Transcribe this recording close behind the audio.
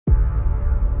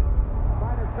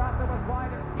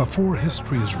Before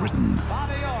history is written,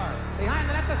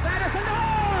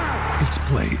 it's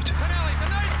played.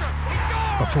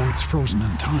 Before it's frozen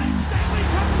in time,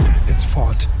 it's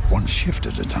fought one shift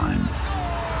at a time.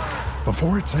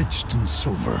 Before it's etched in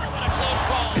silver,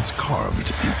 it's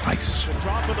carved in ice.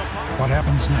 What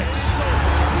happens next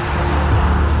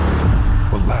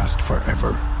will last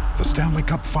forever. The Stanley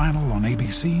Cup Final on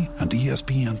ABC and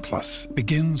ESPN Plus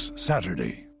begins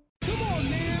Saturday.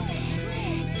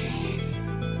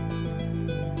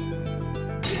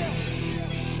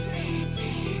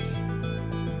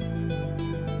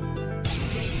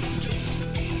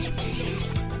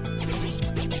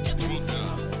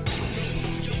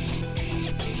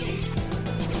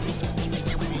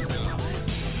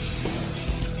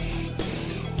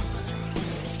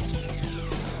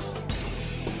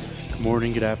 Good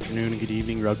morning, good afternoon, and good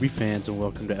evening, rugby fans, and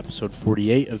welcome to episode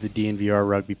 48 of the DNVR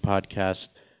Rugby Podcast.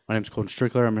 My name is Colton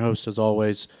Strickler. I'm your host, as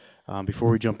always. Before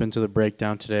we jump into the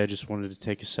breakdown today, I just wanted to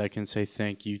take a second and say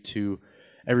thank you to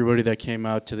everybody that came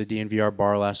out to the DNVR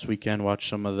bar last weekend, watched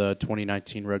some of the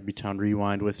 2019 Rugby Town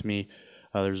Rewind with me.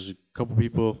 There's a couple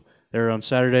people there on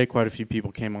Saturday. Quite a few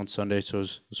people came on Sunday, so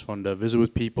it was fun to visit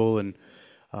with people and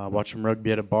watch some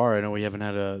rugby at a bar. I know we haven't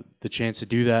had the chance to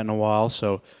do that in a while,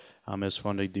 so it was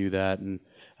fun to do that, and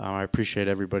I appreciate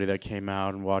everybody that came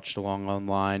out and watched along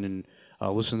online and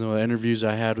listened to the interviews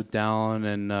I had with Dallin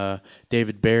and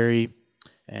David Barry.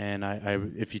 And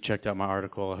if you checked out my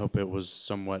article, I hope it was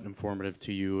somewhat informative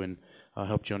to you and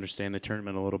helped you understand the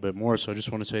tournament a little bit more. So I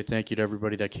just want to say thank you to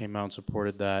everybody that came out and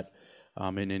supported that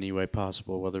in any way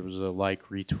possible, whether it was a like,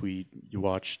 retweet, you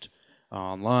watched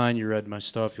online, you read my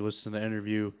stuff, you listened to the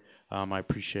interview. I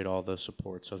appreciate all the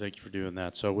support, so thank you for doing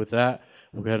that. So with that,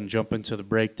 we'll go ahead and jump into the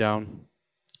breakdown.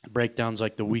 The breakdown's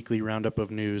like the weekly roundup of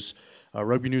news,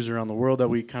 rugby news around the world that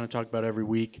we kind of talk about every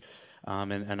week.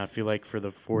 And I feel like for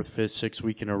the fourth, fifth, sixth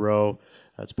week in a row,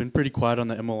 it's been pretty quiet on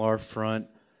the MLR front.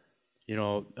 You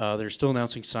know, they're still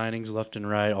announcing signings left and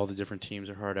right. All the different teams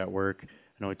are hard at work.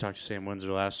 I know we talked to Sam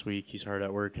Windsor last week. He's hard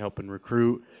at work helping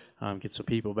recruit, get some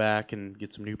people back and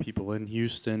get some new people in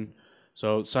Houston.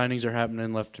 So signings are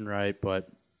happening left and right, but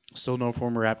still no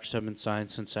former Raptors have been signed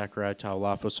since Sakurai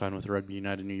Taulafo signed with Rugby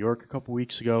United New York a couple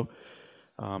weeks ago.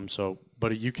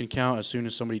 But you can count as soon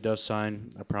as somebody does sign.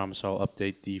 I promise I'll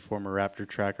update the former Raptor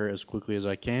tracker as quickly as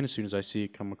I can, as soon as I see it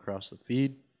come across the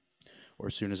feed or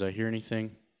as soon as I hear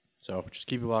anything. So just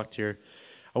keep it locked here.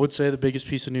 I would say the biggest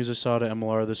piece of news I saw to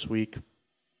MLR this week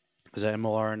is that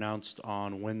MLR announced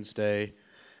on Wednesday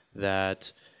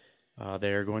that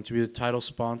they are going to be the title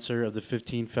sponsor of the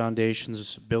 15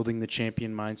 Foundations Building the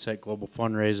Champion Mindset Global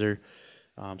Fundraiser.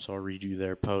 So I'll read you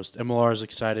their post. MLR is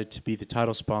excited to be the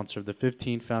title sponsor of the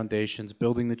 15 Foundations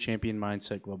Building the Champion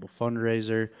Mindset Global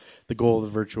Fundraiser. The goal of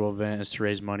the virtual event is to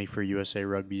raise money for USA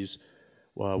Rugby's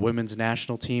women's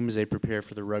national team as they prepare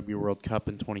for the Rugby World Cup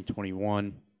in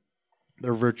 2021.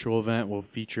 Their virtual event will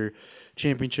feature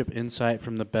championship insight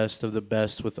from the best of the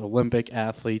best with Olympic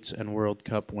athletes and World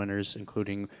Cup winners,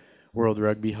 including World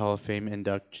Rugby Hall of Fame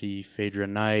inductee Phaedra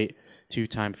Knight,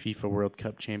 two-time FIFA World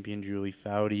Cup champion Julie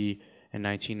Foudy, and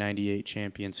 1998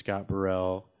 champion Scott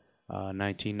Burrell,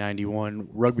 1991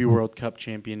 Rugby World Cup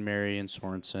champion Marion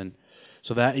Sorensen.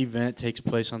 So that event takes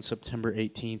place on September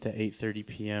 18th at 8:30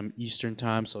 p.m. Eastern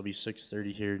Time, so it'll be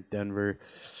 6:30 here in Denver.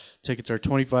 Tickets are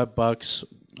 $25.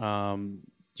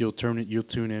 You'll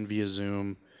tune in via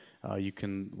Zoom. You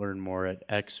can learn more at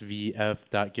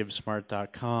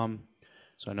xvf.givesmart.com.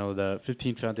 So I know the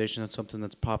 15 Foundation, that's something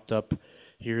that's popped up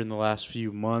here in the last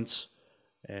few months.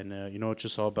 And, it's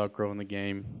just all about growing the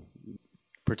game,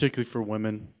 particularly for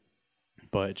women.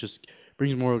 But it just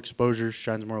brings more exposure,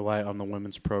 shines more light on the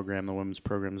women's program. The women's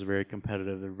program is very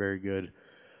competitive. They're very good.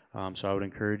 So I would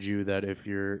encourage you that if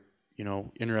you're,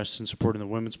 interested in supporting the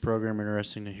women's program,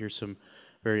 interested to hear some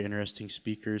very interesting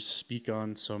speakers speak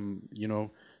on some,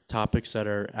 topics that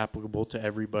are applicable to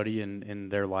everybody in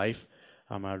their life,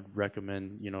 I'd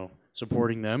recommend,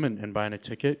 supporting them and buying a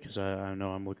ticket because I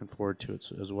know I'm looking forward to it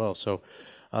as well. So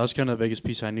that's kind of the biggest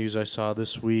piece of news I saw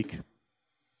this week.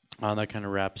 That kind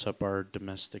of wraps up our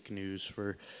domestic news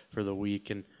for the week.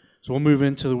 And so we'll move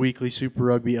into the weekly Super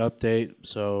Rugby update.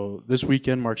 So this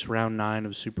weekend marks round 9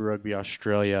 of Super Rugby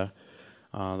Australia.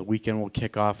 The weekend will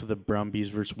kick off with the Brumbies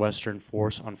versus Western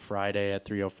Force on Friday at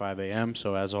 3:05 a.m.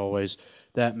 So as always,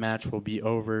 that match will be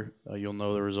over. You'll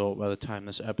know the result by the time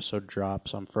this episode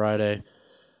drops on Friday.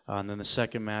 And then the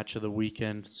second match of the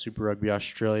weekend, Super Rugby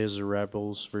Australia, is the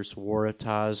Rebels versus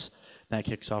Waratahs. That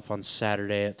kicks off on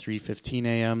Saturday at 3:15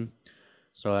 a.m.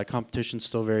 So that competition's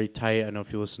still very tight. I know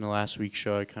if you listened to last week's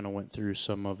show, I kind of went through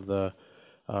some of the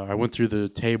I went through the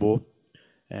table.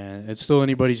 And it's still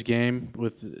anybody's game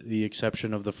with the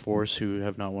exception of the Force, who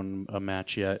have not won a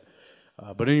match yet.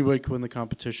 But anybody can win the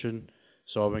competition,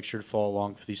 so I'll make sure to follow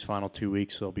along for these final 2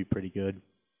 weeks. They'll be pretty good.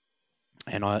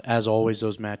 And as always,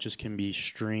 those matches can be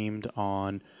streamed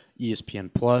on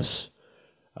ESPN Plus.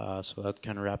 So that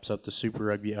kind of wraps up the Super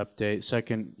Rugby update.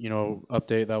 Second,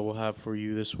 update that we'll have for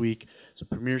you this week is a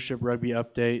Premiership Rugby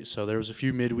update. So there was a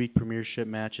few midweek Premiership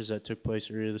matches that took place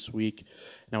earlier this week.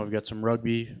 Now we've got some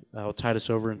rugby that will tide us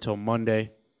over until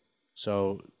Monday.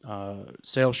 So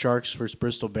Sale Sharks versus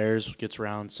Bristol Bears gets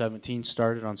round 17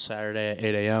 started on Saturday at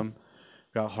 8 a.m.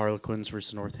 We've got Harlequins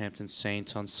versus Northampton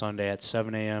Saints on Sunday at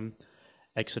 7 a.m.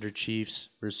 Exeter Chiefs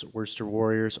versus Worcester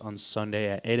Warriors on Sunday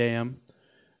at 8 a.m.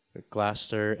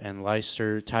 Gloucester and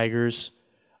Leicester Tigers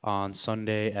on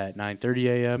Sunday at 9:30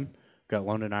 a.m. We've got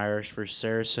London Irish versus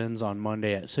Saracens on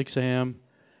Monday at 6 a.m.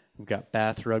 We've got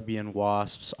Bath Rugby and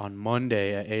Wasps on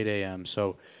Monday at 8 a.m.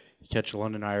 So you catch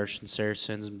London Irish and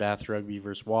Saracens and Bath Rugby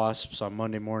versus Wasps on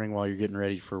Monday morning while you're getting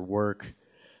ready for work.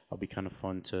 It'll be kind of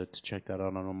fun to check that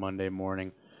out on a Monday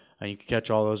morning. You can catch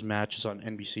all those matches on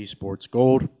NBC Sports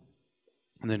Gold.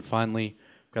 And then finally,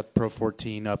 we've got the Pro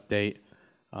 14 update.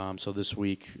 So this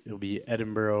week, it'll be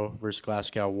Edinburgh versus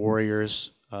Glasgow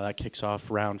Warriors. That kicks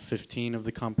off round 15 of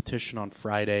the competition on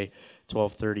Friday,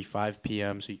 12:35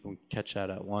 p.m., so you can catch that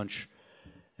at lunch.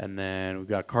 And then we've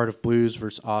got Cardiff Blues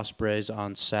versus Ospreys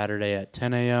on Saturday at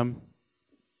 10 a.m.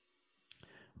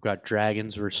 We've got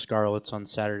Dragons versus Scarlets on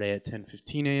Saturday at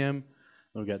 10:15 a.m.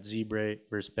 We've got Zebre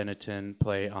versus Benetton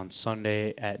play on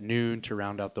Sunday at noon to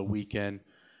round out the weekend.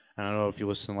 I don't know if you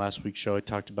listened to last week's show. I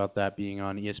talked about that being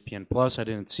on ESPN Plus. I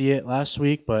didn't see it last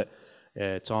week, but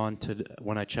it's on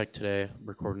when I checked today. I'm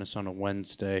recording this on a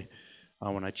Wednesday.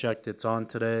 When I checked, it's on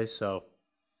today. So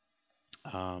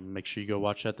make sure you go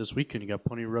watch that this weekend. You got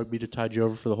plenty of rugby to tide you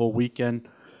over for the whole weekend.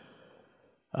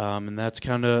 And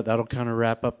that'll kind of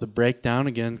wrap up the breakdown.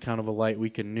 Again, kind of a light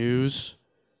week of news,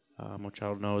 which I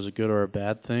don't know is a good or a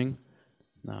bad thing.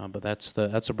 But that's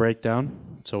a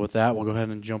breakdown. So with that, we'll go ahead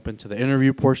and jump into the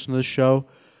interview portion of the show.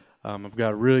 I've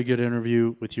got a really good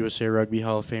interview with USA Rugby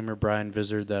Hall of Famer Brian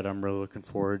Vizard that I'm really looking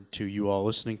forward to you all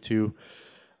listening to.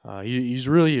 He's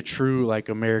really a true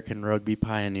American rugby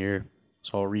pioneer.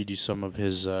 So I'll read you some of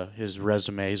his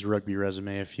resume, his rugby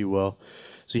resume, if you will.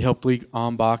 So he helped lead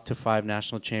Ombach to 5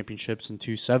 national championships and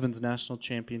 2 Sevens national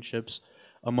championships,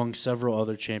 among several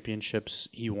other championships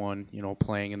he won.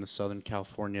 Playing in the Southern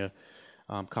California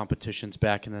competitions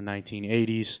back in the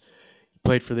 1980s. He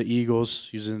played for the Eagles.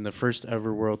 He was in the first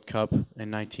ever World Cup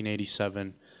in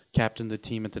 1987, captained the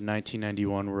team at the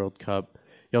 1991 World Cup.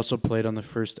 He also played on the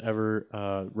first ever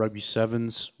Rugby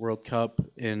Sevens World Cup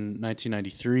in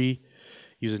 1993.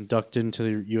 He was inducted into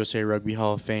the USA Rugby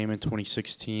Hall of Fame in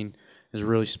 2016. Has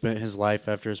really spent his life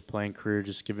after his playing career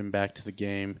just giving back to the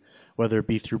game, whether it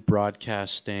be through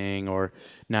broadcasting or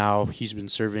now he's been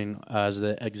serving as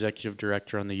the executive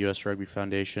director on the U.S. Rugby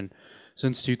Foundation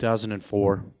since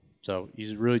 2004. So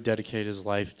he's really dedicated his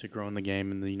life to growing the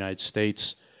game in the United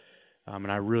States.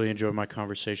 And I really enjoyed my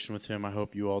conversation with him. I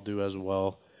hope you all do as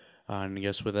well. And I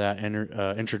guess with that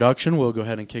introduction, we'll go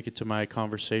ahead and kick it to my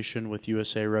conversation with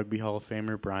USA Rugby Hall of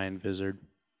Famer Brian Vizard.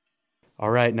 All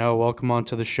right, now welcome on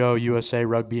to the show, USA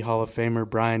Rugby Hall of Famer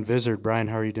Brian Vizard. Brian,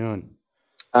 how are you doing?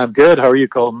 I'm good. How are you,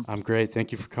 Colton? I'm great.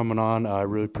 Thank you for coming on. I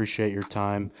really appreciate your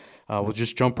time. We'll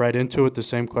just jump right into it. The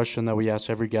same question that we ask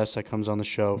every guest that comes on the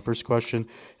show. First question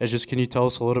is just, can you tell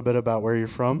us a little bit about where you're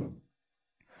from?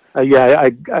 I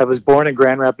was born in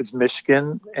Grand Rapids,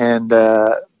 Michigan, and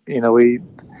we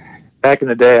back in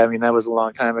the day, that was a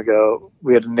long time ago.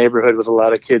 We had a neighborhood with a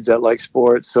lot of kids that liked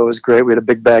sports, so it was great. We had a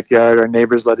big backyard. Our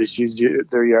neighbors let us use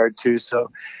their yard too,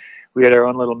 so we had our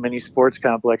own little mini sports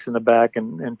complex in the back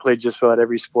and played just about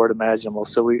every sport imaginable.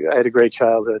 So I had a great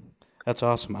childhood. That's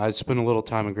awesome. I spent a little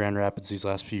time in Grand Rapids these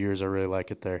last few years. I really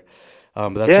like it there.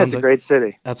 It's a great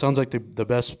city. That sounds like the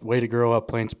best way to grow up,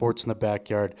 playing sports in the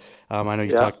backyard. I know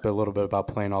you talked a little bit about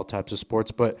playing all types of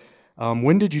sports, but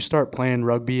when did you start playing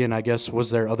rugby? And I guess,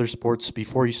 was there other sports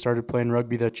before you started playing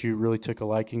rugby that you really took a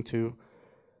liking to?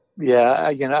 Yeah,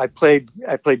 I played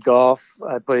golf.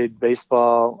 I played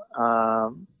baseball.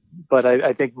 But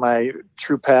I think my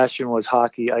true passion was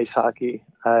hockey, ice hockey.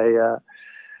 I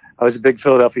was a big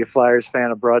Philadelphia Flyers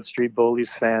fan, a Broad Street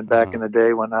Bullies fan back in the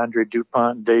day when Andre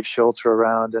Dupont and Dave Schultz were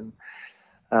around. And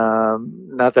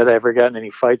not that I ever got in any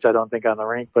fights, I don't think, on the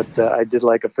rink, but I did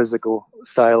like a physical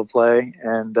style of play.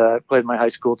 And played my high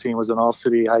school team, was an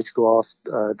all-city high school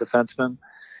defenseman.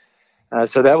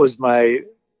 So that was my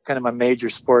major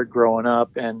sport growing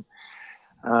up. And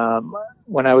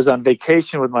when I was on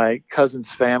vacation with my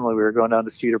cousin's family, we were going down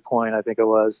to Cedar Point, I think it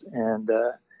was, and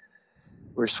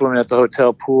were swimming at the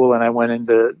hotel pool, and I went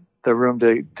into the room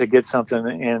to get something,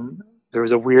 and there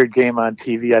was a weird game on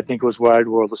TV. I think it was Wide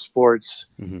World of Sports.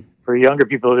 Mm-hmm. For younger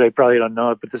people, they probably don't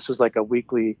know it, but this was like a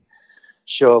weekly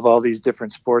show of all these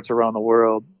different sports around the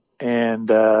world. And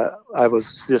I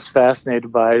was just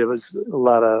fascinated by it. It was a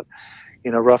lot of,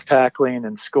 rough tackling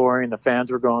and scoring. The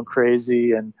fans were going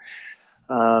crazy. And,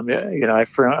 I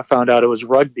found out it was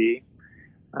rugby.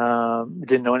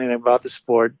 Didn't know anything about the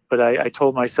sport, but I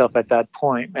told myself at that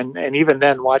point, and even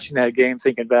then watching that game,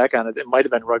 thinking back on it, it might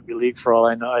have been rugby league for all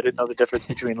I know. I didn't know the difference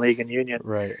between league and union.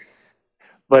 Right.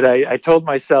 But I told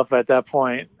myself at that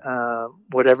point,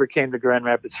 whatever came to Grand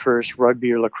Rapids first,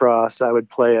 rugby or lacrosse, I would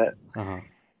play it. Uh-huh.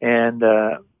 And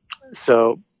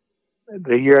so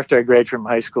the year after I graduated from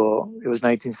high school, it was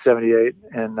 1978,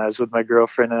 and I was with my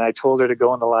girlfriend, and I told her to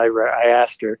go in the library. I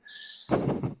asked her,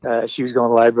 she was going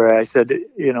to the library. I said,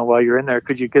 while you're in there,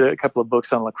 could you get a couple of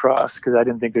books on lacrosse? Because I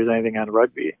didn't think there's anything on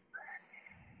rugby.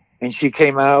 And she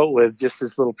came out with just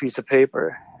this little piece of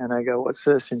paper. And I go, what's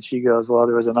this? And she goes, well,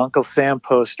 there was an Uncle Sam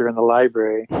poster in the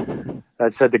library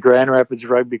that said the Grand Rapids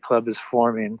Rugby Club is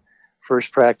forming.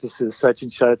 First practice is such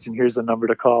and such, and here's the number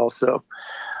to call. So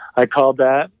I called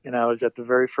that, and I was at the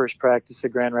very first practice the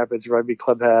Grand Rapids Rugby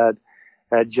Club had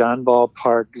at John Ball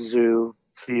Park Zoo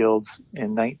Fields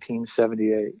in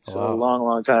 1978. So wow. A long,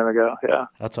 long time ago. Yeah.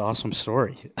 That's an awesome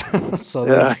story.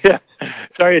 Yeah.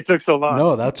 Sorry it took so long.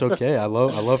 No, that's okay. I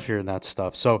love hearing that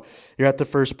stuff. So you're at the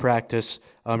first practice.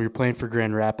 You're playing for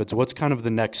Grand Rapids. What's kind of the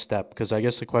next step? Because I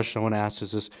guess the question I want to ask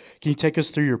is this: can you take us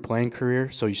through your playing career?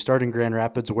 So you start in Grand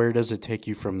Rapids. Where does it take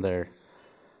you from there?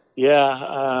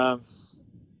 Yeah.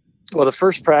 Well, the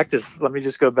first practice. Let me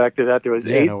just go back to that. There was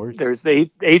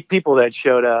eight people that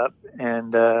showed up,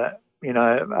 and I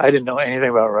didn't know anything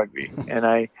about rugby, and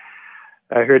I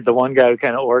heard the one guy who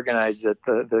kind of organized it,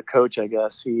 the coach, I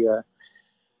guess.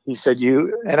 He said,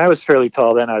 and I was fairly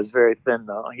tall then. I was very thin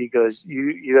though. He goes,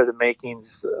 you have the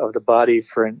makings of the body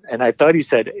and I thought he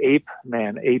said ape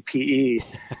man, APE.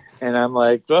 And I'm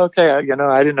like, well, okay, I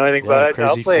didn't know anything about it. Crazy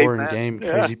I'll play foreign game,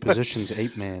 crazy positions,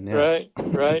 ape man. Yeah.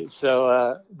 Right.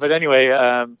 So, but anyway,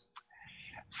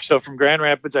 so from Grand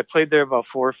Rapids, I played there about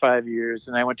 4 or 5 years,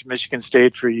 and I went to Michigan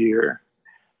State for a year,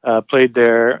 played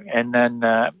there. And then,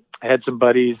 I had some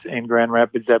buddies in Grand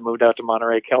Rapids that moved out to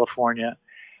Monterey, California.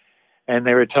 And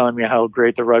they were telling me how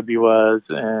great the rugby was,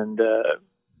 and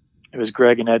it was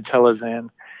Greg and Ed Telezan.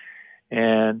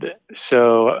 And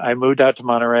so I moved out to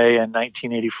Monterey in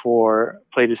 1984,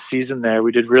 played a season there.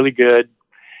 We did really good,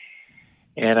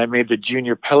 and I made the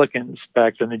Junior Pelicans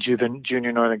back then, the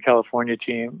Junior Northern California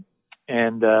team.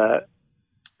 And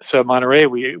so at Monterey,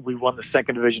 we won the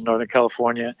second division Northern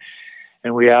California,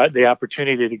 and we had the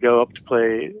opportunity to go up to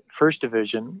play first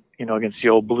division, against the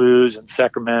old Blues and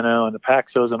Sacramento and the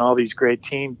Paxos and all these great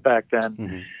teams back then.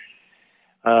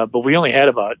 Mm-hmm. But we only had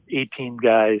about 18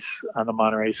 guys on the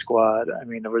Monterey squad. I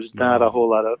mean, there was not a whole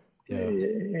lot of,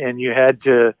 and you had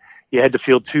to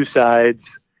field two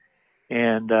sides,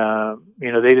 and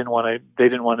they didn't want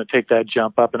to take that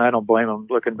jump up, and I don't blame them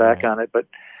looking back on it. But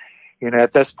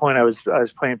at this point, I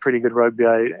was playing pretty good rugby.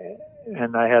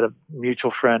 And I had a mutual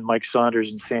friend, Mike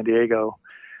Saunders, in San Diego,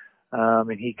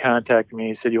 and he contacted me.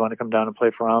 He said, "You want to come down and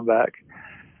play for Rombach?"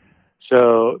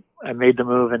 So I made the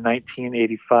move in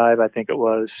 1985, I think it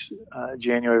was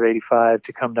January of '85,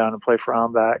 to come down and play for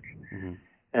Rombach. Mm-hmm.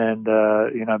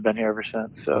 And I've been here ever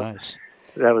since. So nice.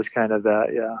 That was kind of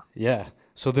that, yeah. Yeah.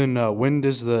 So then, when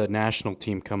does the national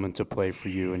team come into play for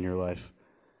you in your life?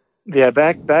 Yeah,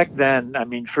 back then, I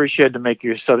mean, first you had to make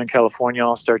your Southern California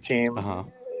All-Star team. Uh-huh.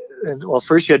 And, well,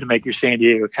 first you had to make your San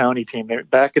Diego County team.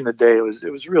 Back in the day, it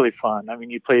was really fun. I mean,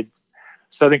 you played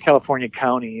Southern California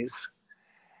counties.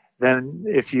 Then,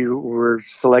 if you were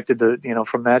selected to,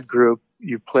 from that group,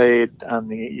 you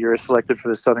were selected for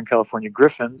the Southern California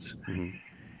Griffins. Mm-hmm.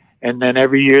 And then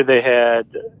every year they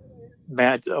had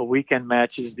weekend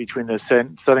matches between the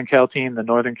Southern Cal team, the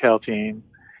Northern Cal team,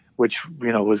 which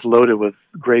was loaded with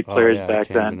great players back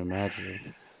then. I can't even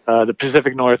imagine. The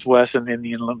Pacific Northwest and then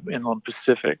the Inland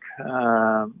Pacific.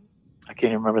 I can't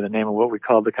even remember the name of what we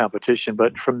called the competition,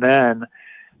 but from then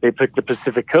they picked the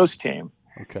Pacific Coast team.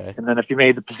 Okay. And then if you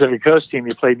made the Pacific Coast team,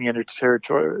 you played in the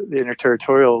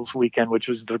Interterritorials weekend, which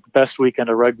was the best weekend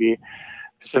of rugby.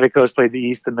 Pacific Coast played the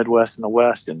East, the Midwest, and the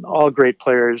West, and all great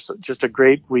players. Just a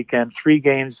great weekend. 3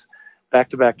 games back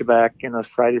to back to back,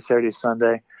 Friday, Saturday,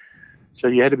 Sunday. So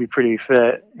you had to be pretty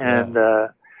fit. And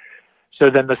so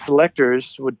then the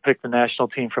selectors would pick the national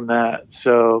team from that.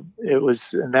 So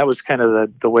that was kind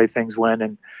of the way things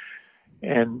went.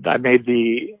 And I made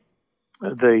the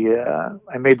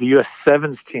I made the U.S.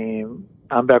 Sevens team.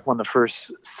 Ambach won the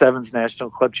first Sevens National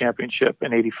Club Championship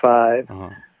in '85.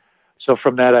 So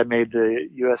from that, I made the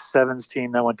U.S. Sevens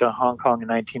team. That went to Hong Kong in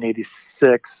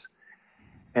 1986,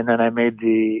 and then I made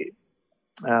the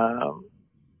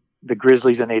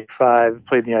Grizzlies in '85.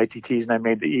 Played the ITTs, and I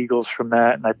made the Eagles from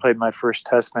that. And I played my first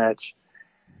Test match,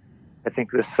 I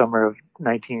think, this summer of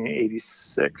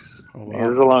 1986. Oh, wow. It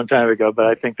was a long time ago, but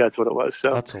I think that's what it was.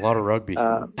 So that's a lot of rugby.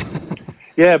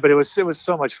 Yeah, but it was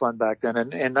so much fun back then.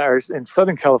 And in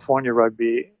Southern California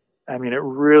rugby, I mean, it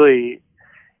really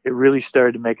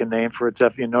started to make a name for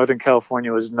itself. Northern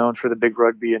California was known for the big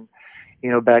rugby, and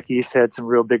back east had some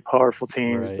real big, powerful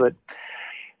teams. Right. But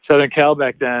Southern Cal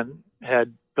back then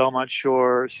had Belmont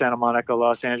Shore, Santa Monica,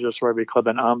 Los Angeles Rugby Club,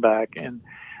 and Ambach. And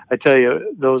I tell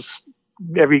you,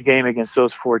 every game against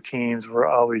those four teams were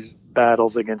always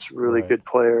battles against really good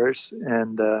players.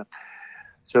 And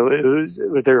so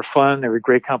they were fun. They were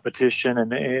great competition,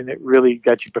 and it really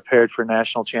got you prepared for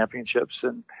national championships.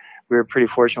 And we were pretty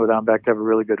fortunate with Ambach to have a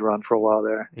really good run for a while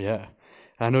there. Yeah.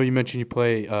 I know you mentioned you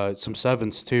play some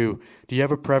sevens too. Do you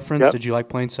have a preference? Yep. Did you like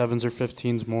playing sevens or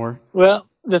 15s more? Well,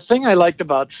 the thing I liked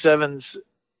about sevens,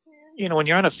 when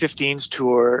you're on a 15s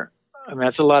tour, I mean,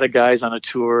 that's a lot of guys on a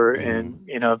tour, and,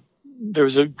 there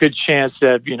was a good chance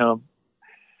that,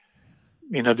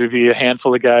 there'd be a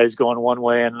handful of guys going one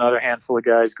way and another handful of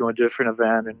guys going to a different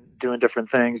event and doing different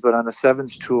things. But on the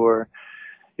sevens tour,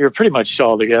 you're pretty much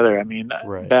all together. I mean,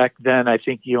 back then, I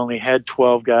think you only had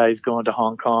 12 guys going to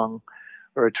Hong Kong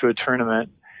or to a tournament.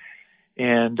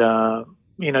 And,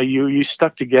 you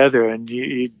stuck together, and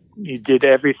you did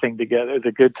everything together,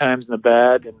 the good times and the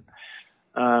bad.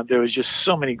 And there was just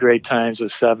so many great times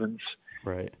with sevens.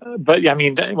 Right. But I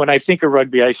mean, when I think of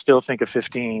rugby, I still think of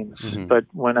 15s. Mm-hmm. But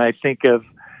when I think of,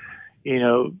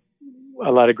 a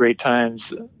lot of great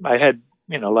times, I had,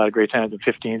 a lot of great times in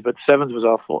 15s, but sevens was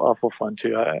awful fun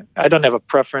too. I don't have a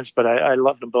preference, but I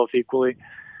loved them both equally.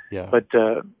 Yeah. But,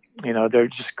 they're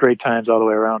just great times all the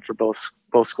way around for both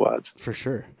squads. For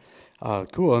sure.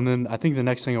 Cool. And then I think the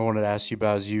next thing I wanted to ask you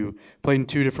about is you played in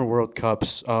 2 different World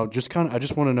Cups. I just want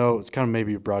to know, it's kind of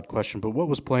maybe a broad question, but what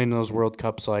was playing in those World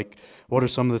Cups like? What are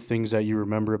some of the things that you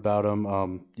remember about them?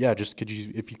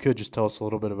 If you could just tell us a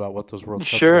little bit about what those World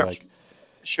Cups were like.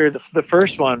 Sure. The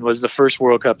first one was the first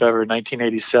World Cup ever,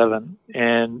 1987.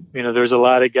 And, there's a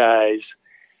lot of guys.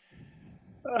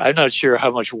 I'm not sure how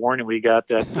much warning we got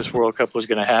that this World Cup was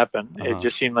going to happen. It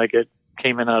just seemed like it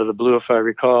came in out of the blue, if I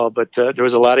recall. But there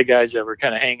was a lot of guys that were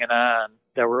kind of hanging on,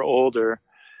 that were older,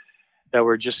 that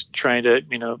were just trying to,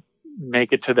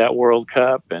 make it to that World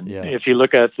Cup. And if you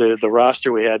look at the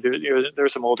roster we had, there were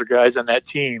some older guys on that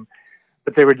team,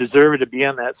 but they were deserving to be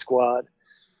on that squad.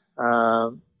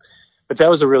 But that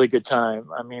was a really good time.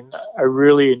 I mean, I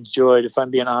really enjoyed, if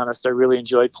I'm being honest, I really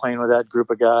enjoyed playing with that group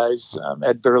of guys.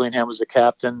 Ed Burlingham was the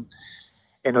captain,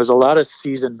 and there was a lot of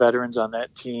seasoned veterans on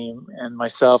that team, and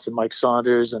myself and Mike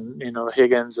Saunders and,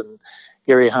 Higgins and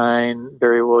Gary Hine,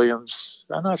 Barry Williams.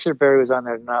 I'm not sure Barry was on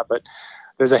there or not, but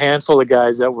there's a handful of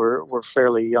guys that were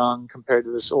fairly young compared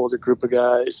to this older group of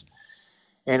guys.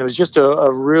 And it was just a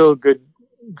real good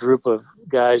group of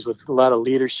guys with a lot of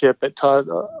leadership. It taught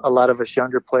a lot of us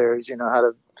younger players,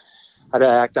 how to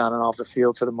act on and off the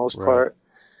field for the most part.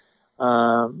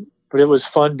 But it was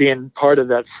fun being part of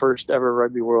that first ever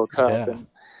Rugby World Cup. Yeah. And,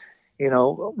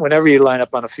 whenever you line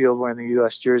up on a field wearing the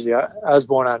U.S. jersey, I was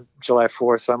born on July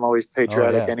 4th, so I'm always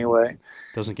patriotic anyway.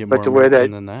 Doesn't get more American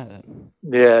than that.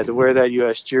 Yeah, to wear that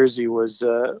U.S. jersey was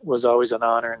always an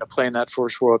honor, and to play in that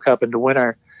first World Cup and to win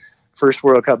our first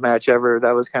World Cup match ever,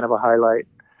 that was kind of a highlight.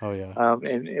 Oh, yeah.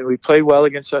 And we played well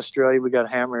against Australia. We got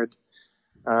hammered.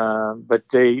 But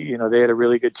they had a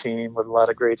really good team with a lot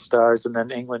of great stars. And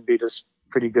then England beat us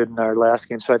pretty good in our last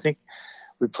game. So I think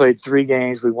we played 3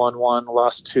 games. We won 1,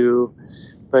 lost 2,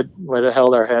 but we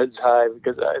held our heads high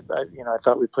because I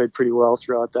thought we played pretty well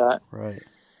throughout that. Right.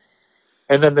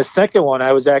 And then the second one,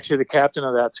 I was actually the captain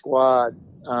of that squad.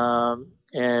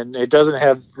 And it doesn't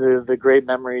have the great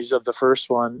memories of the first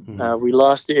one. Mm-hmm. We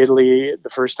lost to Italy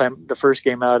the first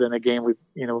game out in a game we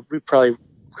probably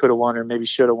could have won or maybe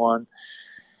should have won.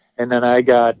 And then I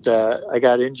got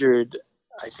injured,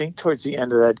 I think towards the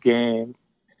end of that game,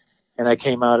 and I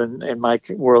came out and my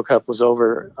World Cup was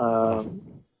over.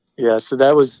 So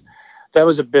that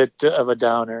was a bit of a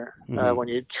downer. Mm-hmm. When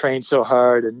you train so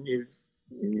hard and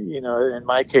in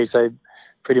my case, I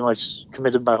pretty much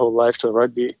committed my whole life to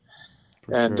rugby.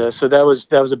 And so that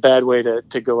was a bad way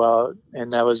to go out,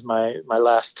 and that was my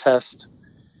last test,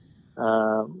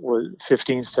 was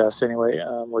 15's test anyway,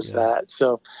 that.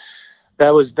 So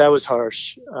that was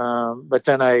harsh. But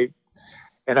then I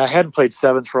And I hadn't played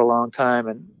sevens for a long time.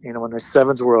 And, when the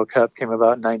Sevens World Cup came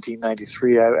about in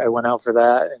 1993, I went out for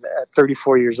that. And at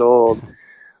 34 years old,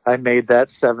 I made that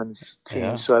sevens team.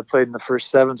 Yeah. So I played in the first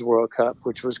Sevens World Cup,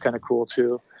 which was kind of cool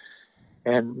too.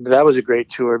 And that was a great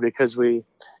tour because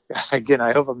again,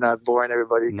 I hope I'm not boring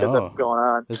everybody because I'm going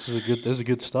on. This is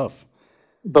good stuff.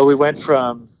 But we went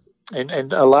from,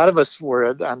 and a lot of us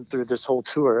were on through this whole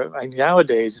tour.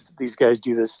 Nowadays, these guys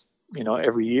do this,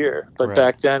 every year. But Right.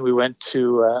 back then we went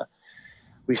to,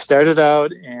 we started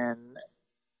out in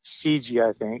Fiji,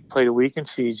 I think, played a week in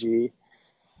Fiji.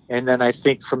 And then I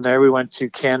think from there we went to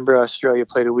Canberra, Australia,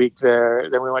 played a week there.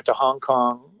 Then we went to Hong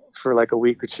Kong for like a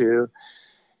week or two.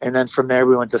 And then from there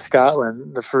we went to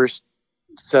Scotland, the first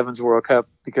Sevens World Cup,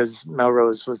 because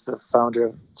Melrose was the founder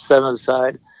of Sevens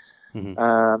side.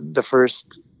 Mm-hmm. The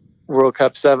first World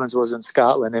Cup Sevens was in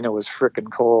Scotland, and it was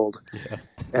frickin' cold. Yeah.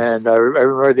 And I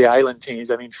remember the island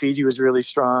teams. I mean, Fiji was really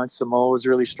strong. Samoa was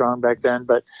really strong back then.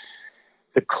 But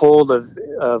the cold of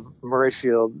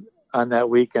Murrayfield on that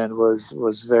weekend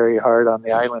was very hard on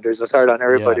the Islanders. It was hard on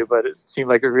everybody, but it seemed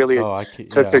like it really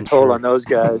took their toll on those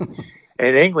guys.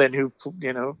 And England, who,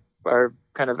 are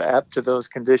kind of apt to those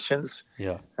conditions.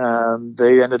 Yeah.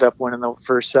 They ended up winning the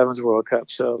first Sevens World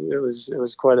Cup. So it was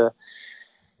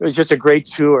just a great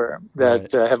tour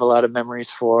that I have a lot of memories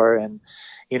for. And,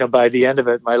 by the end of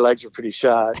it, my legs were pretty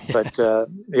shot, but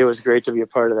it was great to be a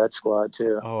part of that squad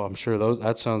too. Oh, I'm sure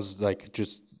that sounds like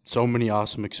just so many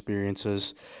awesome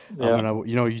experiences. Yeah. And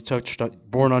you touched on,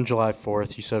 born on July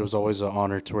 4th. You said it was always an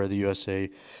honor to wear the USA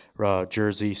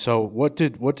jersey. So what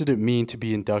did it mean to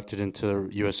be inducted into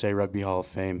the USA Rugby Hall of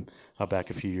Fame back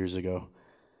a few years ago?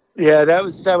 Yeah, that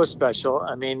was special.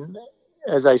 I mean,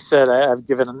 as I said, I've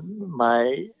given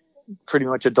my pretty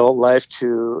much adult life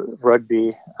to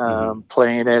rugby,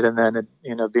 playing it, and then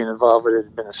being involved with it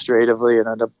administratively and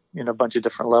on a bunch of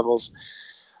different levels.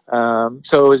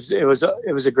 So it was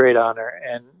a great honor,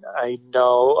 and I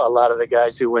know a lot of the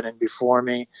guys who went in before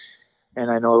me, and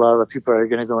I know a lot of the people that are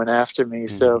going to go in after me.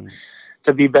 Mm-hmm. So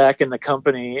to be back in the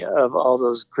company of all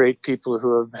those great people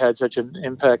who have had such an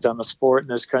impact on the sport in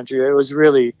this country, it was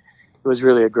really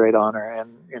a great honor,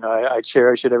 and I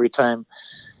cherish it every time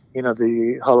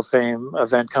the Hall of Fame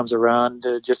event comes around,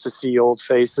 just to see old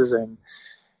faces and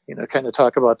kind of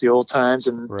talk about the old times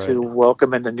and to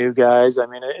welcome in the new guys. I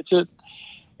mean, it's a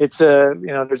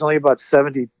there's only about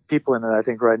 70 people in it, I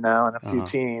think, right now, and a few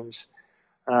teams.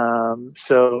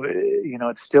 So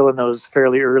it's still in those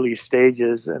fairly early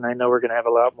stages, and I know we're going to have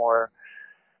a lot more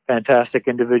fantastic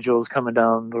individuals coming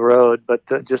down the road,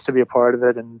 but just to be a part of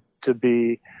it and to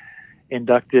be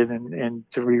inducted and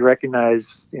to be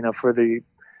recognized,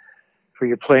 for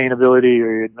your playing ability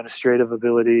or your administrative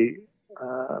ability,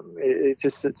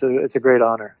 it's a great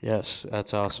honor. Yes,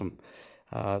 that's awesome.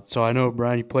 So I know,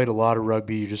 Brian, you played a lot of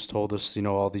rugby. You just told us,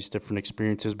 all these different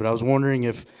experiences. But I was wondering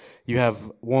if you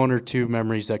have one or two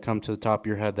memories that come to the top of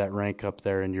your head that rank up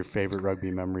there in your favorite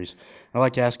rugby memories. I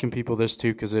like asking people this,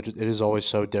 too, because it is always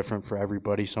so different for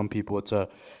everybody. Some people it's a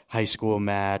high school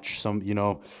match. So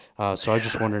I was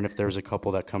just wondering if there's a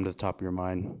couple that come to the top of your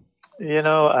mind.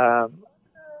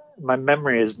 My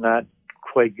memory is not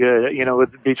quite good.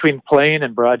 Between playing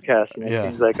and broadcasting, it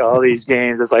seems like all these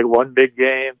games, it's like one big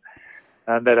game.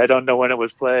 That I don't know when it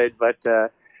was played, but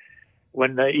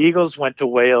when the Eagles went to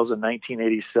Wales in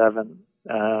 1987,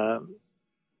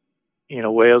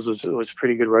 Wales was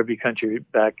pretty good rugby country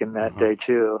back in that day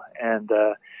too, and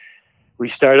we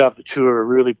started off the tour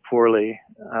really poorly.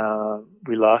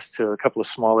 We lost to a couple of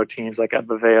smaller teams like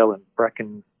Abbeville and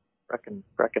Brecon,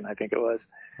 I think it was,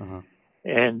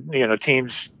 and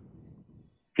teams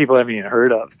people haven't even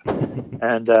heard of,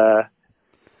 and.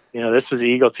 This was the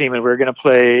Eagle team, and we were going to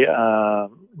play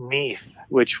Neath,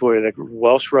 which were the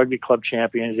Welsh Rugby Club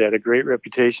champions. They had a great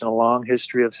reputation, a long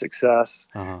history of success,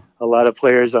 a lot of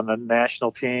players on the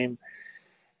national team,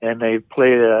 and they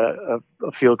played a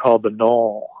field called the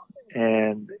Knoll,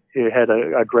 and it had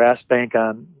a grass bank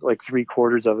on like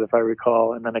 3/4 of it, if I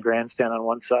recall, and then a grandstand on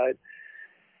one side.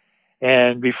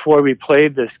 And before we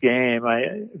played this game,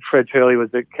 Fred Fairley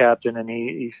was the captain, and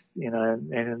he's in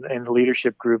the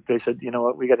leadership group, they said, you know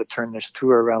what, we got to turn this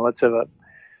tour around. Let's have a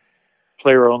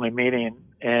player-only meeting.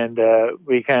 And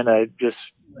we kind of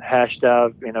just hashed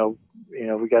out, we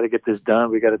got to get this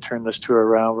done. We got to turn this tour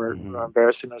around. We're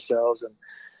embarrassing ourselves. And,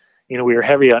 we were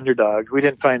heavy underdogs. We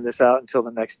didn't find this out until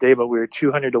the next day, but we were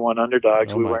 200-1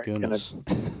 underdogs. We weren't going to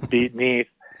beat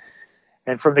Neath.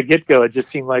 And from the get-go, it just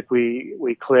seemed like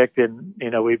we clicked, and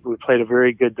we played a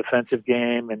very good defensive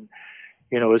game, and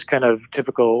it was kind of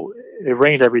typical. It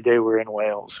rained every day we were in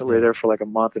Wales, so we were there for like a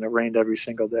month, and it rained every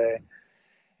single day.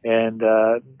 And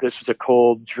this was a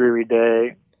cold, dreary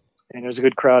day, and there was a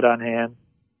good crowd on hand.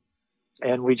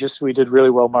 And we did really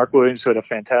well. Mark Williams, who had a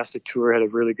fantastic tour, had a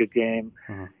really good game.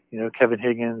 Kevin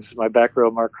Higgins, my back row,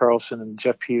 Mark Carlson, and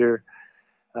Jeff Peter.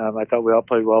 I thought we all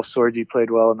played well. Sorgi played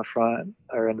well in the front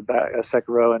or in the back,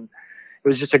 second row, and it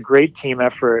was just a great team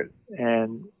effort.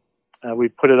 And we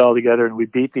put it all together, and we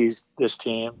beat this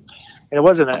team. And it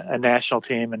wasn't a national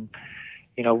team. And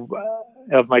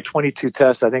of my 22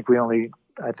 tests, I think the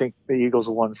Eagles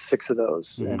won 6 of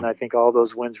those, and I think all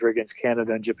those wins were against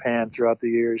Canada and Japan throughout the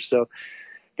years. So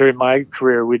during my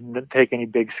career, we didn't take any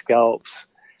big scalps.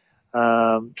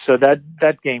 So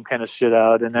that game kind of stood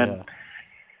out, and then.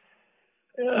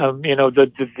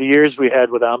 The years we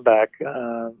had with Ambach,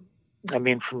 from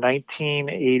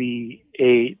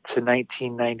 1988 to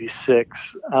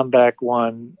 1996, Ambach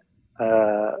won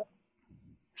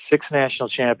 6 national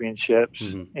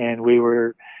championships, and we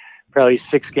were probably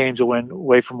 6 games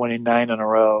away from winning 9 in a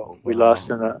row. We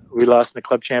lost in the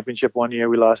club championship one year,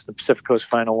 we lost in the Pacific Coast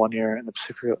final one year, and the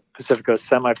Pacific Coast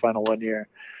semifinal one year.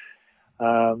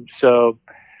 That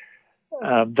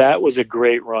was a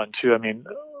great run too.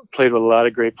 Played with a lot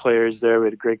of great players there. We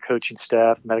had a great coaching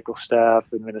staff, medical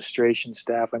staff, administration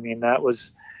staff. That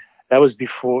was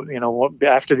before,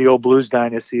 after the old Blues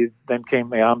dynasty, then came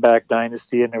the Ambach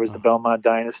dynasty, and there was the Belmont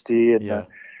dynasty and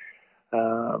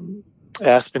the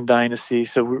Aspen dynasty.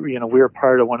 So we were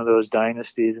part of one of those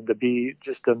dynasties, and to be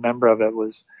just a member of it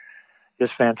was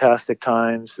just fantastic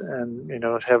times, and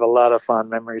have a lot of fond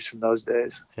memories from those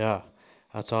days. Yeah.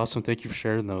 That's awesome. Thank you for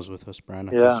sharing those with us, Brian.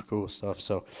 That's cool stuff.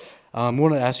 So I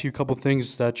want to ask you a couple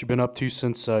things that you've been up to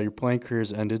since your playing career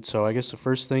has ended. So I guess the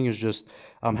first thing is just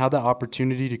how that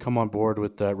opportunity to come on board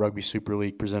with the Rugby Super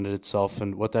League presented itself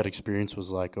and what that experience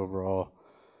was like overall.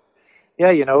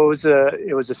 Yeah, it was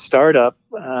a startup.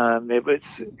 It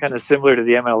was kind of similar to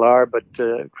the MLR, but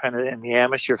kind of in the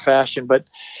amateur fashion. But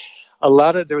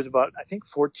there was about, I think,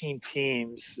 14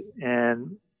 teams,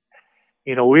 and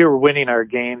we were winning our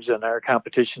games and our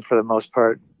competition for the most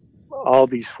part, all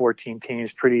these 14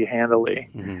 teams pretty handily.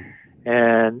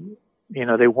 And,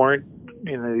 they weren't,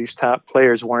 these top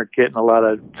players weren't getting a lot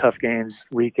of tough games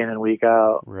week in and week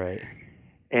out. Right.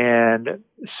 And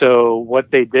so what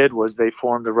they did was they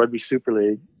formed the Rugby Super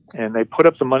League, and they put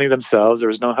up the money themselves. There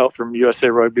was no help from USA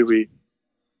Rugby. We,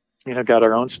 got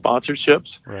our own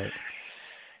sponsorships. Right.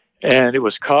 And it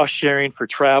was cost sharing for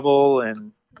travel,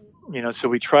 and so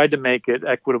we tried to make it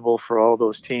equitable for all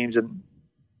those teams. And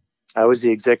I was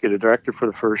the executive director for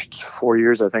the first 4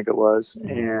 years, I think it was.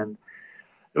 And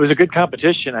it was a good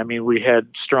competition. We had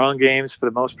strong games for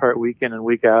the most part, week in and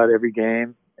week out, every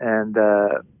game, and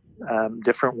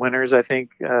different winners, I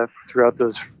think, throughout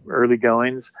those early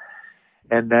goings.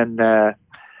 And then, I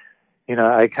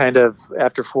kind of,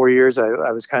 after 4 years,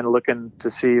 I was kind of looking to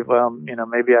see,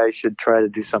 maybe I should try to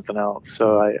do something else.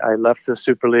 So I left the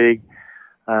Super League.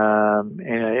 And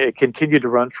it continued to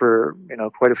run for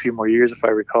quite a few more years, if I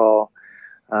recall.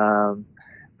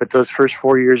 But those first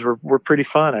 4 years were pretty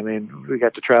fun. We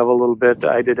got to travel a little bit.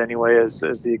 I did anyway as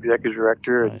the executive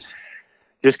director, and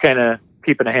just kind of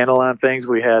keeping a handle on things.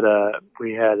 I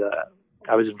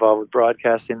was involved with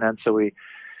broadcasting then, so we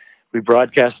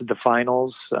broadcasted the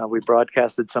finals. We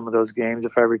broadcasted some of those games,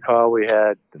 if I recall. We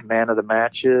had man of the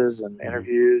matches and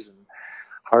interviews, and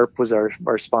Harp was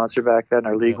our sponsor back then,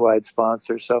 our league-wide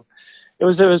sponsor. So it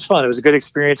was fun. It was a good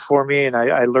experience for me, and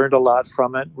I learned a lot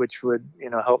from it, which would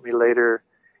help me later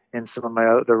in some of my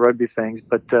other rugby things.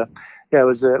 But it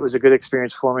was a good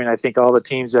experience for me, and I think all the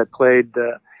teams that played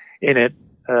in it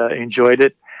enjoyed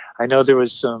it. I know there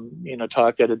was some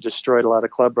talk that it destroyed a lot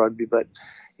of club rugby, but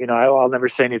I'll never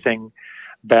say anything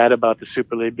bad about the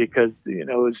Super League, because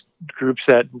it was groups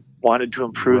that wanted to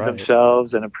improve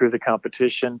themselves and improve the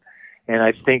competition. And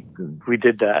I think we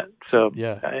did that. So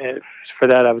for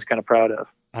that, I was kind of proud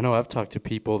of. I know I've talked to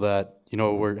people that,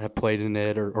 have played in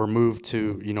it or moved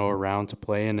to, around to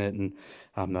play in it. And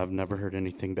I've never heard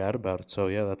anything bad about it. So,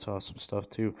 that's awesome stuff,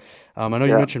 too. I know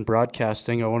you mentioned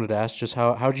broadcasting. I wanted to ask just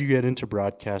how did you get into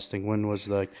broadcasting? When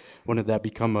did that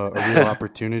become a real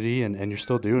opportunity? And you're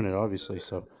still doing it, obviously.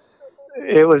 So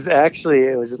it was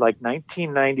like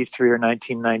 1993 or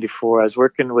 1994. I was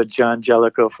working with John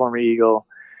Jellicoe, former Eagle,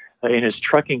 in his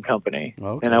trucking company.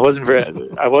 Okay. And I wasn't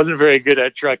very good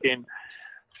at trucking.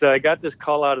 So I got this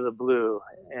call out of the blue,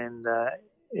 and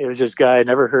it was this guy I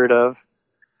never heard of.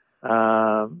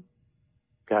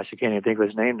 Gosh, I can't even think of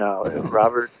his name now.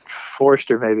 Robert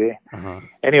Forster, maybe.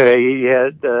 Anyway, he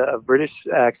had a British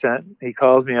accent. He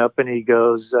calls me up and he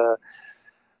goes,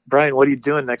 Brian, what are you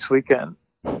doing next weekend?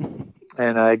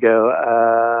 And I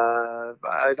go,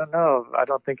 I don't know. I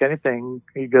don't think anything.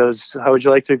 He goes, how would you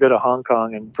like to go to Hong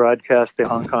Kong and broadcast the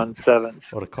Hong Kong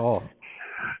Sevens? What a call.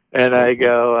 And I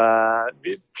go,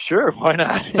 sure, why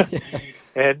not?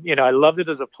 And, I loved it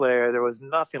as a player. There was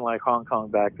nothing like Hong Kong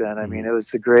back then. I mean, it was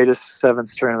the greatest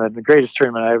sevens tournament, the greatest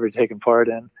tournament I ever taken part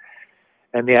in.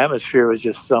 And the atmosphere was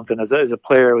just something. As a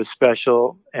player, it was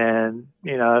special. And,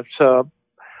 so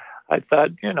I thought,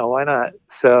 why not?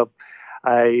 So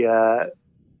I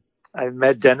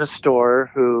met Dennis Storr,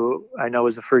 who I know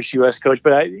was the first U.S. coach,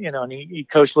 but and he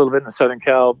coached a little bit in the Southern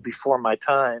Cal before my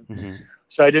time. Mm-hmm.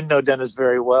 So I didn't know Dennis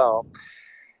very well.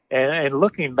 And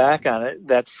looking back on it,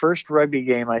 that first rugby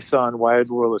game I saw in Wide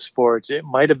World of Sports, it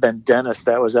might have been Dennis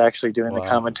that was actually doing the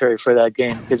commentary for that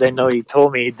game, because I know he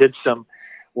told me he did some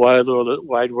Wide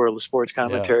World of Sports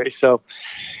commentary. Yeah.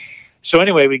 So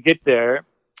anyway, we get there,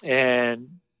 and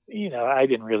I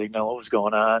didn't really know what was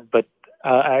going on, but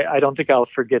I don't think I'll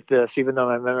forget this, even though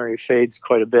my memory fades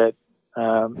quite a bit.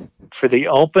 For the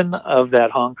open of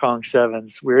that Hong Kong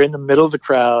Sevens, we're in the middle of the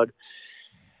crowd.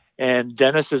 And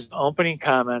Dennis's opening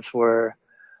comments were,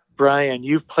 Brian,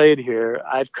 you've played here.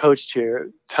 I've coached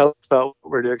here. Tell us about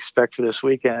what we're to expect for this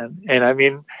weekend. And I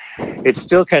mean, it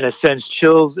still kind of sends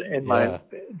chills in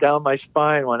down my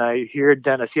spine when I hear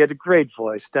Dennis. He had a great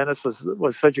voice. Dennis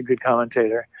was such a good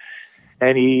commentator.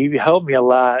 And he helped me a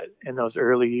lot in those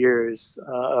early years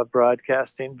of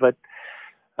broadcasting. But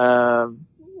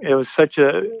it was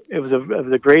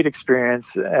a great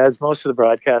experience, as most of the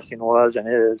broadcasting was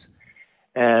and is.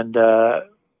 And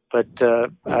but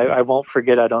I won't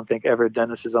forget, I don't think, ever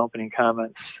Dennis's opening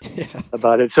comments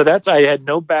about it. So I had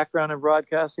no background in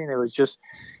broadcasting. It was just,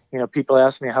 people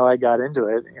asked me how I got into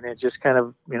it, and it just kind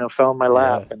of, fell in my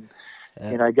lap.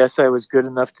 And I guess I was good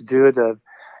enough to do it.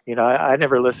 I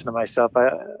never listen to myself.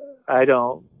 I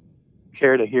don't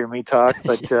care to hear me talk,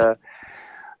 but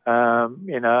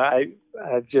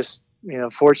I've just,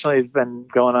 fortunately, it's been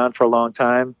going on for a long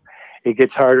time. It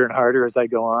gets harder and harder as I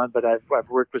go on, but I've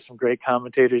worked with some great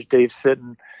commentators. Dave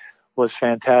Sitton was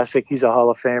fantastic. He's a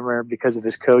Hall of Famer because of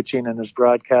his coaching and his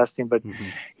broadcasting, but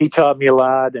he taught me a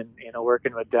lot, and,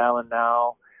 working with Dallin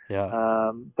now.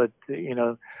 Yeah. But,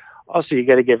 also you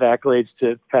got to give accolades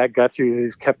to Pat Guthrie,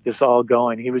 who's kept this all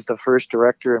going. He was the first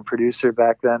director and producer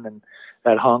back then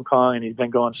at Hong Kong, and he's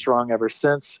been going strong ever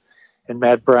since. And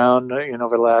Matt Brown,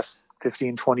 over the last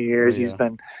 15, 20 years, he's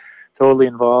been totally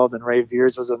involved, and Ray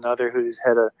Veers was another who's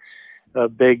had a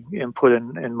big input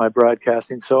in my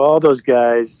broadcasting. So all those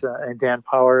guys, and Dan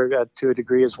Power to a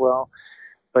degree as well.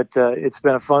 But it's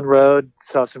been a fun road.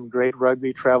 Saw some great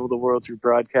rugby, traveled the world through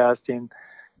broadcasting,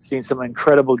 seen some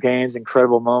incredible games,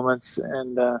 incredible moments,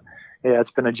 and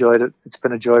it's been a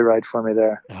joyride for me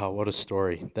there. Oh, what a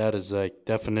story! That is a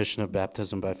definition of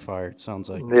baptism by fire. It sounds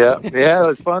like. Yeah, it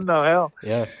was fun though. Hell,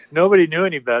 yeah. Nobody knew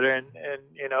any better, and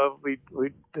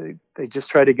they just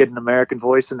tried to get an American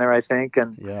voice in there, I think,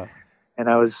 and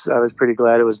I was pretty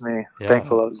glad it was me. Yeah,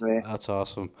 thankful it was me. That's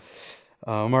awesome.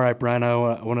 All right, Brian, I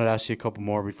wanted to ask you a couple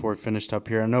more before we finished up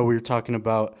here. I know we were talking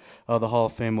about the Hall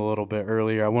of Fame a little bit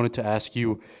earlier. I wanted to ask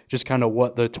you just kind of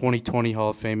what the 2020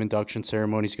 Hall of Fame induction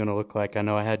ceremony is going to look like. I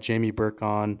know I had Jamie Burke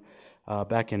on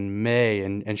back in May,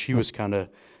 and she was kind of,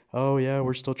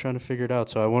 we're still trying to figure it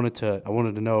out. So I wanted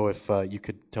to know if you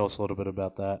could tell us a little bit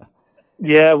about that.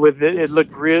 Yeah, with it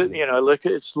looked really,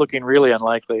 it's looking really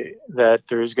unlikely that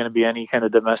there's going to be any kind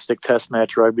of domestic test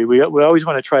match rugby. We always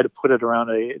want to try to put it around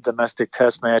a domestic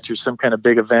test match or some kind of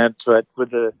big event, but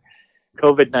with the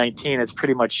COVID-19, it's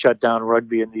pretty much shut down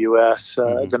rugby in the U.S.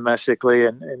 Domestically,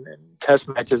 and test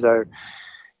matches are,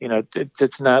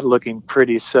 it's not looking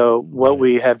pretty. So what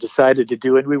we have decided to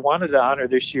do, and we wanted to honor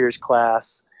this year's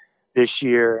class this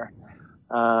year,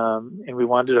 and we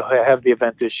wanted to have the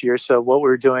event this year. So what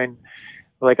we're doing,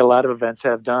 like a lot of events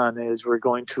have done, is we're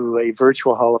going to a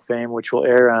virtual Hall of Fame, which will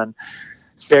air on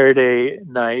Saturday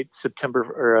night,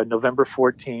 November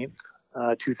 14th,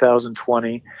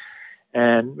 2020.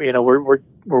 And, we're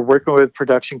working with a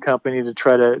production company to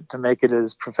try to make it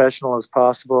as professional as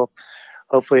possible.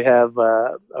 Hopefully have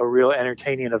a real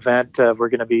entertaining event. We're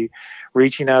going to be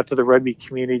reaching out to the rugby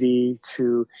community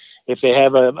to, if they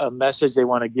have a message they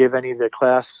want to give any of the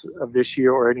class of this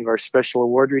year or any of our special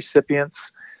award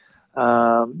recipients,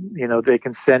 they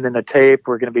can send in a tape.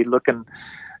 We're going to be looking,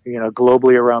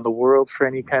 globally around the world for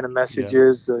any kind of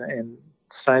messages and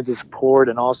signs of support,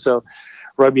 and also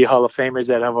Rugby Hall of Famers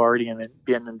that have already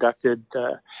been inducted.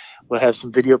 We'll have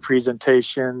some video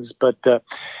presentations, but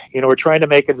we're trying to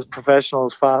make it as professional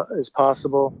as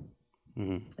possible.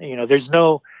 Mm-hmm. There's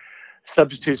no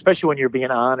substitute, especially when you're being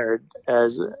honored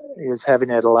as having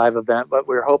it at a live event. But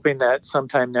we're hoping that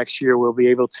sometime next year we'll be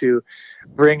able to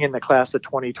bring in the class of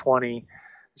 2020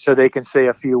 so they can say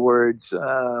a few words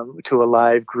to a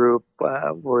live group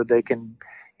where they can,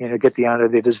 get the honor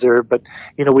they deserve. But,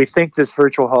 we think this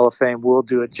virtual Hall of Fame will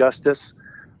do it justice.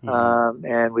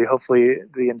 And we hopefully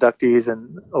the inductees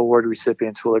and award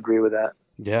recipients will agree with that.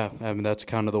 Yeah, I mean, that's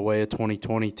kind of the way of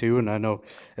 2022, and I know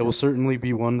it will certainly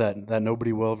be one that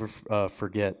nobody will ever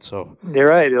forget. So you're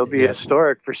right. It'll be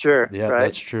historic for sure. Yeah, right?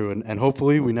 That's true. And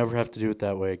hopefully we never have to do it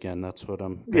that way again. That's what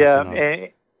I'm banking on.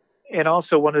 And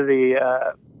also one of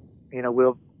the,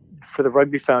 for the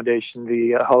Rugby Foundation,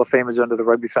 the Hall of Fame is under the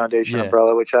Rugby Foundation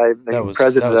umbrella, which I'm the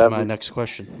president of. That was my next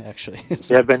question, actually.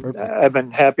 So I've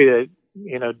been happy to,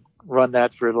 run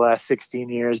that for the last 16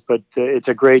 years, but it's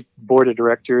a great board of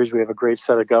directors. We have a great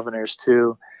set of governors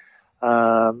too.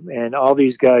 And all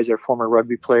these guys are former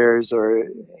rugby players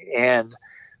and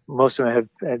most of them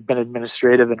have been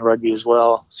administrative in rugby as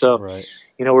well. So,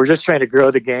 we're just trying to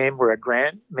grow the game. We're a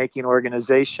grant making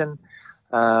organization.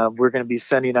 We're going to be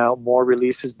sending out more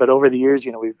releases, but over the years,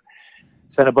 we've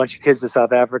sent a bunch of kids to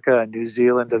South Africa and New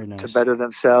Zealand to better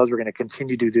themselves. We're going to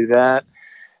continue to do that.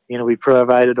 We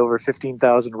provided over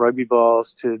 15,000 rugby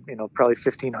balls to, probably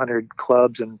 1,500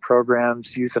 clubs and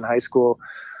programs, youth and high school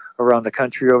around the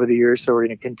country over the years. So we're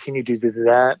going to continue to do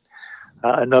that.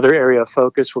 Another area of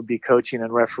focus will be coaching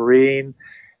and refereeing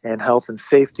and health and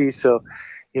safety. So,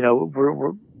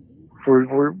 we're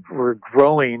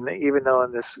growing, even though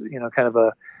in this, kind of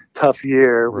a tough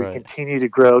year, we continue to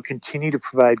grow, continue to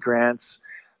provide grants.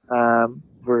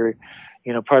 We're,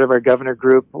 part of our governor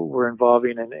group, we're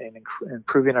involving in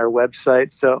improving our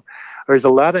website. So there's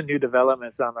a lot of new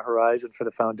developments on the horizon for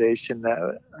the foundation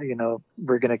that,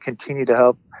 we're going to continue to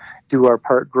help do our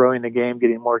part growing the game,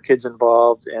 getting more kids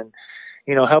involved and,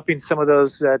 helping some of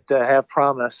those that have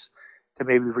promise to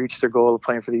maybe reach their goal of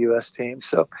playing for the U.S. team.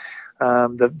 So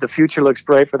the future looks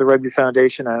bright for the Rugby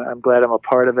Foundation. I'm glad I'm a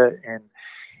part of it. And,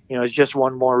 it's just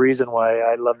one more reason why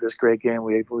I love this great game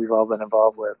we've all been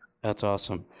involved with. That's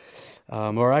awesome.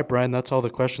 All right, Brian, that's all the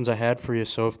questions I had for you.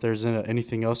 So if there's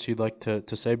anything else you'd like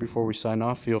to say before we sign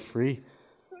off, feel free.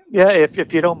 Yeah,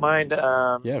 if you don't mind,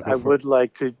 I would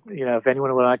like to, if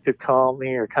anyone would like to call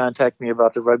me or contact me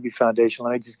about the Rugby Foundation,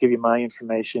 let me just give you my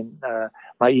information.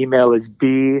 My email is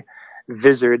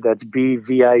bvizard, that's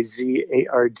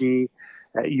BVIZARD,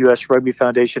 at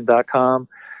usrugbyfoundation.com.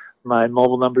 My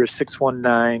mobile number is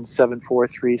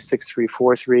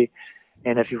 619-743-6343.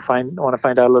 And if you want to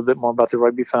find out a little bit more about the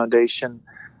Rugby Foundation,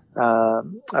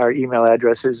 our email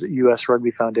address is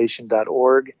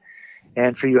usrugbyfoundation.org.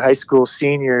 And for you high school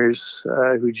seniors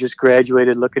who just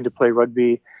graduated looking to play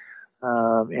rugby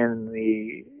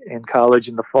in college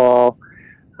in the fall,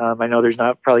 I know there's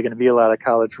not probably going to be a lot of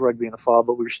college rugby in the fall,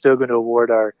 but we're still going to award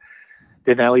our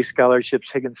Denali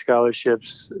scholarships, Higgins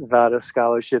scholarships, Vada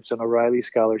scholarships, and O'Reilly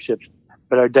scholarships.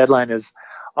 But our deadline is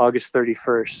August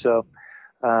 31st. So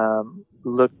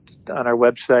look on our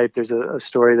website. There's a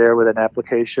story there with an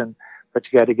application,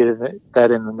 but you got to get that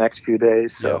in the next few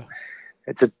days. So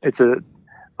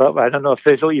well, I don't know if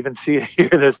they'll even hear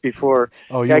this before.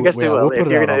 Oh, I guess they will. We'll if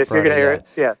you're going to hear it,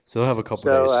 So they'll have a couple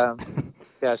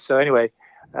days. So anyway,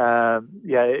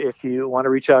 if you want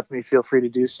to reach out to me, feel free to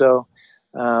do so.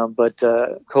 But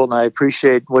Colton, I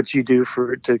appreciate what you do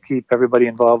to keep everybody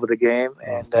involved with the game,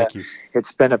 and thank you.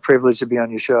 It's been a privilege to be on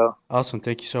your show. Awesome,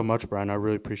 thank you so much, Brian. I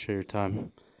really appreciate your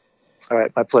time. All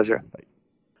right, my pleasure. Bye.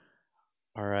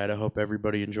 All right, I hope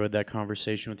everybody enjoyed that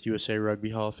conversation with USA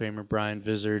Rugby Hall of Famer Brian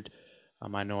Vizard.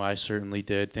 I know I certainly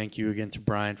did. Thank you again to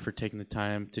Brian for taking the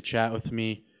time to chat with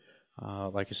me.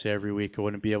 Like I say every week, I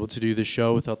wouldn't be able to do this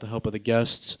show without the help of the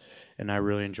guests, and I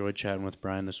really enjoyed chatting with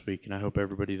Brian this week, and I hope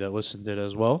everybody that listened did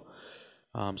as well.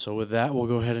 So with that, we'll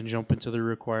go ahead and jump into the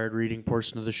required reading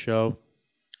portion of the show.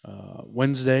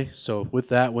 Wednesday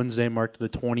marked the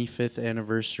 25th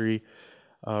anniversary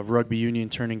of rugby union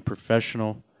turning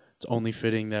professional. It's only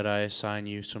fitting that I assign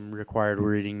you some required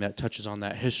reading that touches on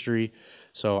that history.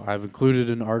 So I've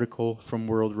included an article from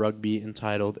World Rugby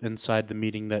entitled Inside the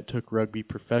Meeting That Took Rugby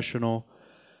Professional.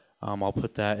 I'll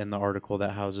put that in the article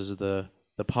that houses the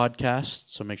podcast,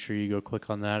 so make sure you go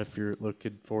click on that if you're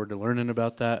looking forward to learning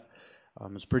about that.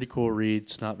 It's a pretty cool read.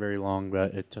 It's not very long,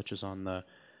 but it touches on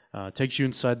takes you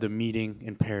inside the meeting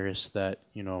in Paris that,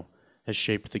 has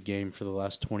shaped the game for the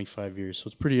last 25 years. So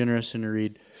it's pretty interesting to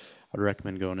read. I'd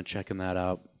recommend going and checking that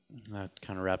out. That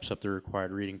kind of wraps up the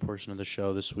required reading portion of the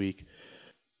show this week.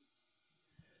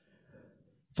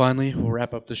 Finally, we'll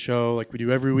wrap up the show like we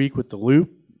do every week with the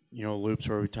Loop. Loop's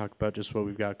where we talk about just what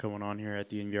we've got going on here at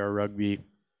the DNVR Rugby.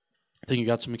 I think you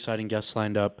got some exciting guests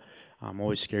lined up. I'm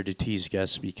always scared to tease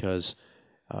guests because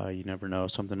you never know.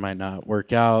 Something might not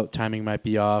work out. Timing might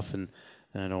be off, and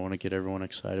and I don't want to get everyone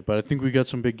excited. But I think we got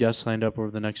some big guests lined up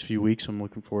over the next few weeks. I'm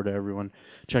looking forward to everyone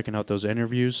checking out those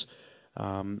interviews.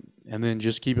 And then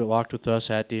just keep it locked with us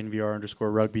at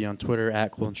DNVR_rugby on Twitter,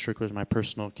 at Colton Strickler is my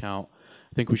personal account.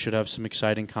 I think we should have some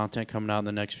exciting content coming out in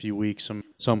the next few weeks,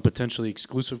 some potentially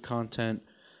exclusive content,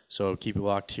 so keep it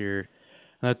locked here.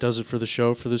 And that does it for the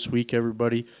show for this week,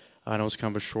 everybody. I know it's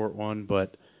kind of a short one,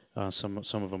 but some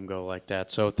of them go like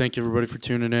that. So thank you, everybody, for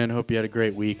tuning in. Hope you had a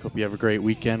great week. Hope you have a great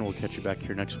weekend. We'll catch you back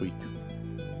here next week.